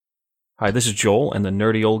Hi, this is Joel and the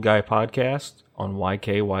Nerdy Old Guy podcast on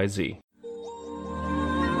YKYZ.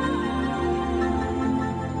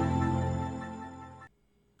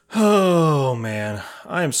 Oh man,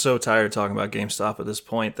 I am so tired of talking about GameStop at this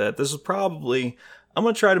point that this is probably, I'm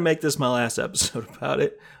going to try to make this my last episode about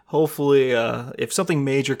it. Hopefully, if something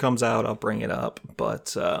major comes out, I'll bring it up.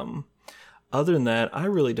 But other than that, I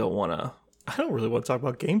don't really want to talk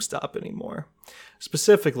about GameStop anymore.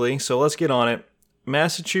 Specifically, so let's get on it.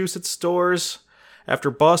 Massachusetts stores,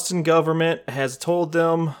 after Boston government has told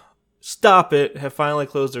them, stop it, have finally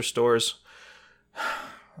closed their stores.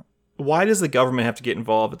 Why does the government have to get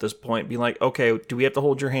involved at this point? Be like, okay, do we have to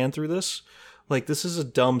hold your hand through this? Like, this is a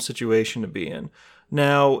dumb situation to be in.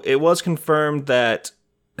 Now, it was confirmed that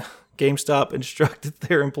GameStop instructed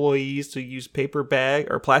their employees to use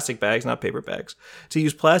plastic bags, not paper bags, to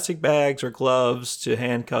use plastic bags or gloves to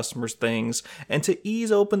hand customers things, and to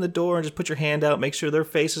ease open the door and just put your hand out, make sure their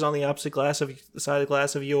face is on the opposite side of the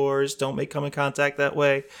glass of yours, don't come in contact that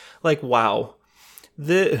way. Like, wow.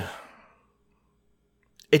 It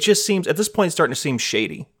just seems, at this point, it's starting to seem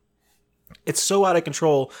shady. It's so out of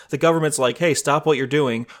control. The government's like, hey, stop what you're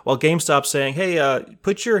doing, while GameStop's saying, hey,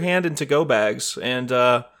 put your hand in to-go bags, and,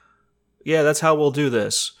 yeah, that's how we'll do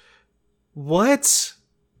this. What?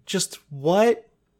 Just what?